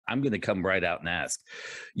I'm going to come right out and ask.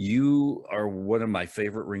 You are one of my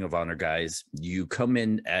favorite Ring of Honor guys. You come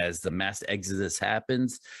in as the mass exodus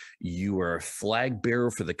happens. You are a flag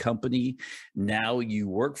bearer for the company. Now you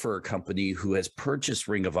work for a company who has purchased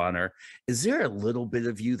Ring of Honor. Is there a little bit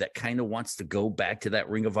of you that kind of wants to go back to that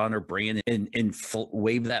Ring of Honor brand and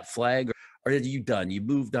wave that flag? Or are you done? You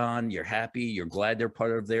moved on. You're happy. You're glad they're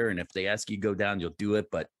part of there. And if they ask you to go down, you'll do it.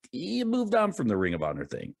 But you moved on from the Ring of Honor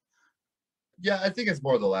thing. Yeah, I think it's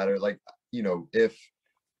more the latter. Like, if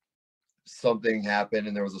something happened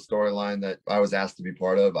and there was a storyline that I was asked to be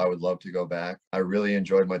part of, I would love to go back. I really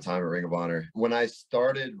enjoyed my time at Ring of Honor. When I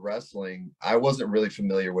started wrestling, I wasn't really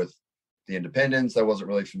familiar with the independents. I wasn't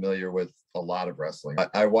really familiar with a lot of wrestling.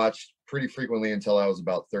 I watched pretty frequently until I was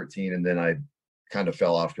about 13, and then I kind of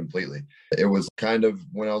fell off completely. It was kind of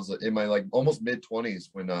when I was in my almost mid-20s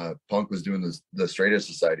when Punk was doing the Straight Edge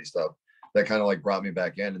Society stuff that kind of brought me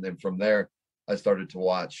back in. And then from there, I started to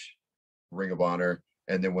watch Ring of Honor.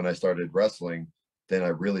 And then when I started wrestling, then I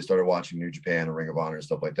really started watching New Japan and Ring of Honor and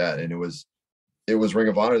stuff like that. And it was Ring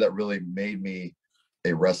of Honor that really made me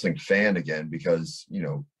a wrestling fan again, because,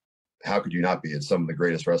 how could you not be? It's some of the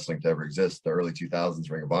greatest wrestling to ever exist, the early 2000s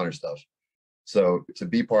Ring of Honor stuff. So to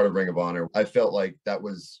be part of Ring of Honor, I felt like that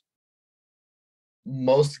was,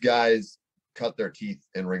 most guys cut their teeth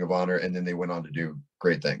in Ring of Honor and then they went on to do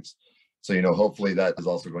great things. So, hopefully that is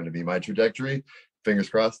also going to be my trajectory. Fingers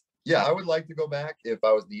crossed. Yeah, I would like to go back if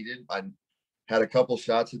I was needed. I had a couple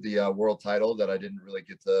shots at the world title that I didn't really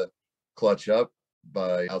get to clutch up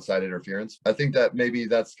by outside interference. I think that maybe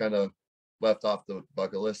that's kind of left off the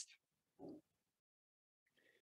bucket list